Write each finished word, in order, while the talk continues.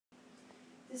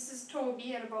This is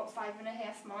Toby at about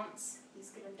 5.5 months. He's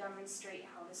going to demonstrate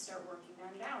how to start working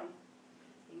on down.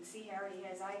 You can see he already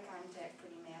has eye contact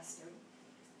pretty mastered.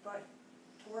 But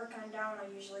to work on down,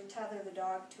 I usually tether the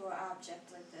dog to an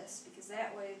object like this, because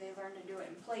that way they learn to do it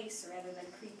in place rather than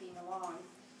creeping along.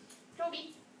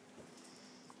 Toby!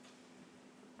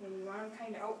 And you want them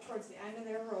kind of out towards the end of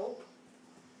their rope.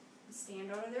 Stand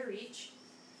out of their reach.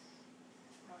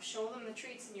 Now show them the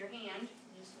treats in your hand.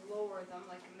 Just lower them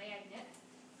like a magnet.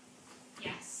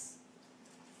 Yes.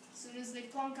 As soon as they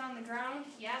plunk on the ground,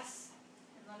 yes.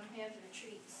 And let them have their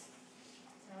treats.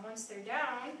 Now once they're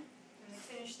down and they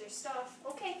finish their stuff,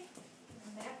 okay.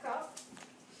 And back up.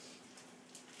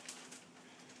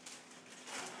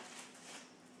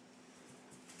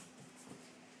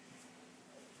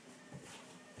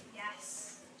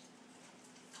 Yes.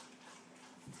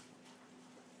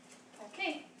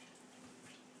 Okay.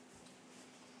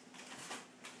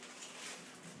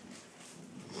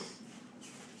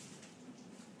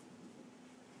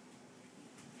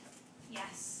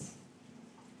 Yes.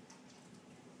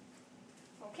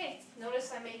 Okay,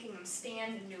 notice I'm making them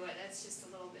stand and do it. That's just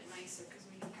a little bit nicer because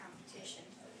we do competition.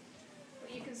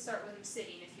 But you can start with them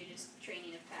sitting if you're just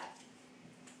training a pet.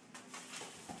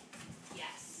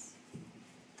 Yes.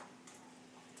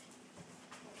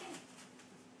 Okay.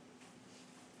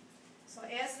 So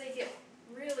as they get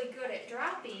really good at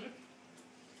dropping,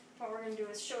 what we're going to do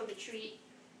is show the treat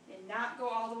and not go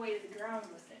all the way to the ground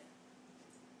with it.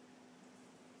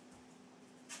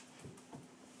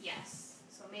 Yes.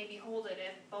 So maybe hold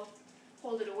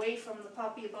it away from the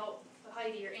puppy about the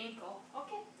height of your ankle.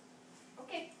 Okay.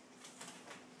 Okay.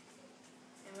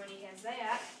 And when he has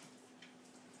that,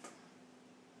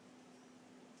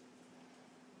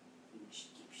 you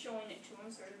should keep showing it to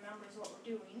him so he remembers what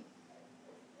we're doing.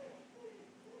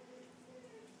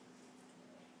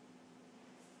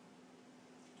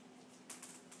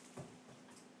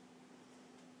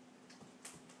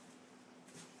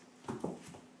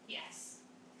 Yes.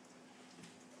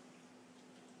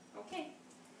 Okay.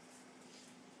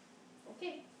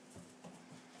 Okay.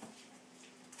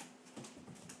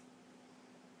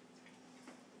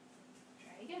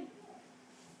 Try again.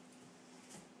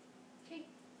 Okay.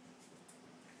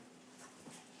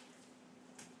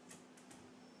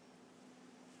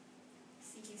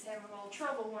 See, he's having a little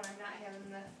trouble when I'm not having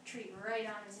the treat right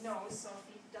on his nose, so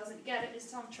if he doesn't get it,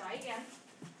 just tell him try again.